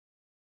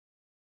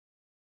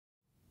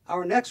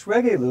Our next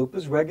reggae loop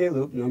is reggae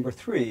loop number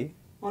 3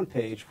 on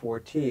page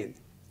 14.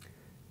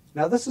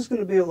 Now this is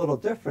going to be a little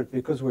different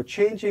because we're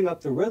changing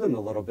up the rhythm a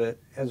little bit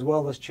as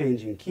well as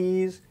changing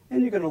keys,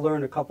 and you're going to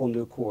learn a couple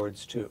new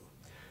chords too.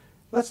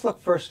 Let's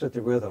look first at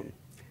the rhythm.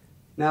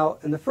 Now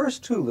in the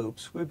first two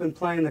loops we've been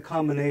playing the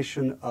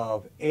combination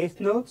of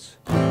eighth notes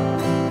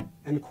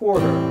and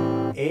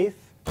quarter,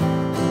 eighth,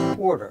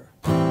 quarter.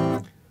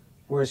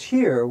 Whereas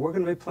here we're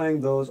going to be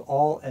playing those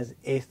all as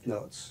eighth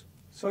notes.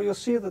 So you'll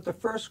see that the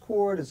first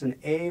chord is an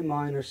A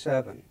minor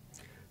 7.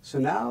 So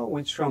now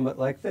we strum it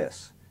like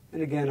this.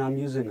 And again, I'm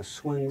using a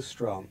swing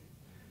strum.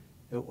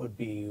 It would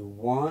be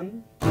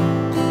 1,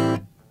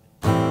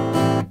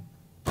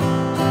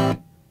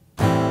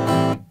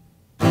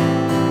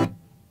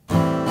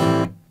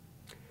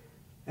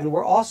 and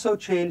we're also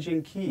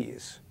changing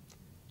keys.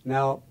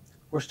 Now,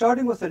 we're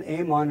starting with an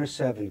A minor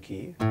 7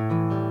 key.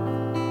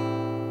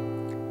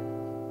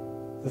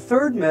 The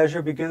third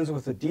measure begins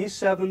with a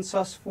D7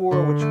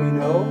 sus4, which we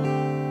know,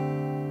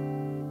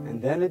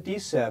 and then a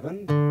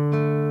D7.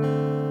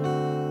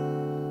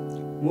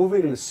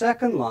 Moving in the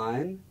second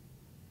line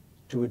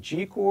to a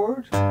G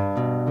chord,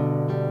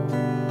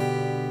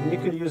 and you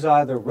can use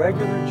either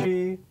regular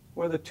G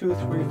or the 2,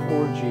 3,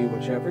 4 G,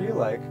 whichever you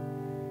like.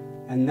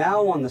 And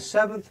now on the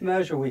seventh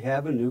measure we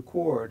have a new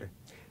chord.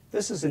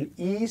 This is an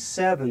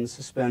E7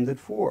 suspended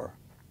 4.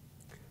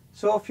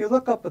 So if you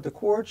look up at the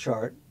chord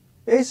chart,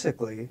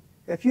 basically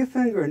if you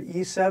finger an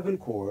E7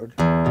 chord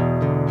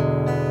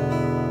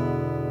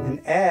and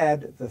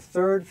add the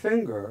third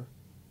finger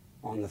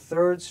on the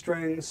third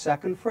string,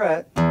 second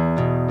fret,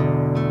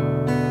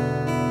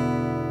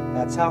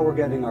 that's how we're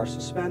getting our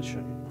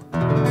suspension.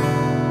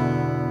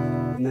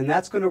 And then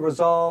that's going to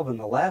resolve in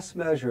the last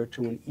measure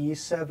to an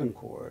E7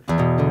 chord,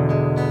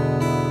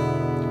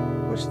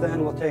 which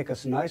then will take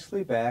us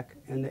nicely back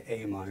into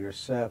A minor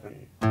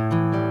 7.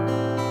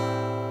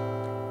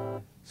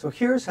 So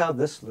here's how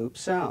this loop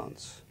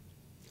sounds.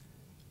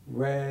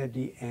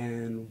 Ready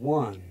and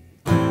 1.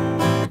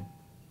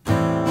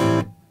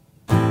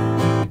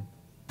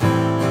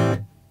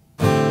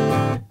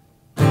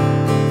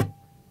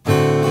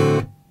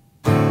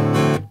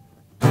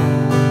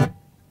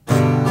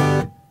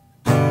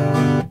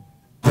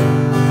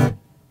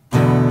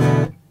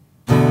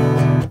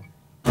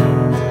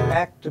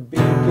 Back to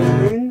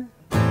beginning.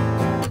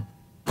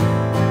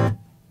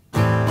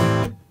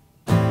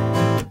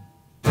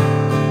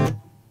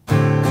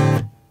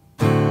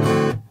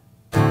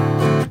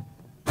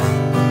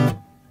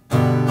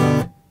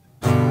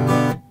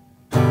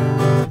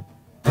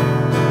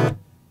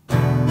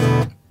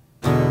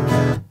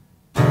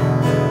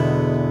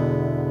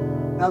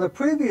 Now the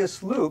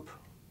previous loop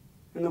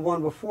and the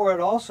one before it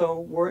also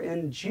were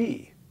in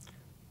G,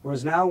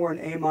 whereas now we're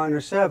in A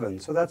minor 7.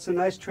 So that's a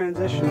nice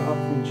transition up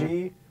from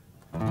G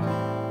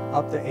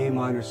up to A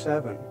minor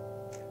 7.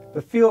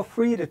 But feel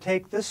free to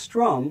take this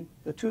strum,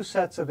 the two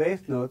sets of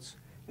eighth notes,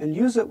 and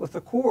use it with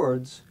the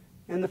chords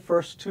in the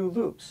first two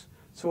loops.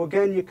 So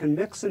again, you can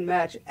mix and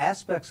match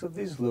aspects of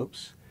these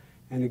loops,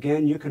 and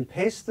again, you can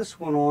paste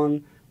this one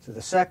on to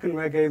the second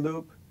reggae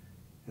loop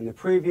and the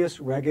previous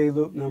reggae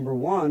loop number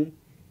 1.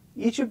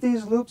 Each of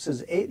these loops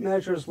is 8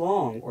 measures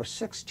long, or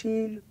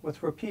 16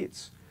 with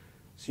repeats.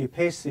 So you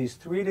paste these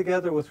 3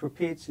 together with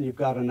repeats, and you've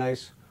got a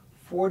nice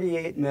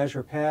 48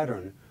 measure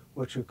pattern,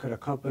 which you could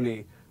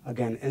accompany,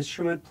 again,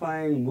 instrument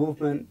playing,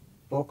 movement,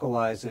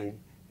 vocalizing,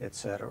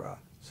 etc.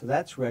 So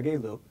that's reggae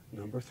loop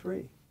number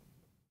 3.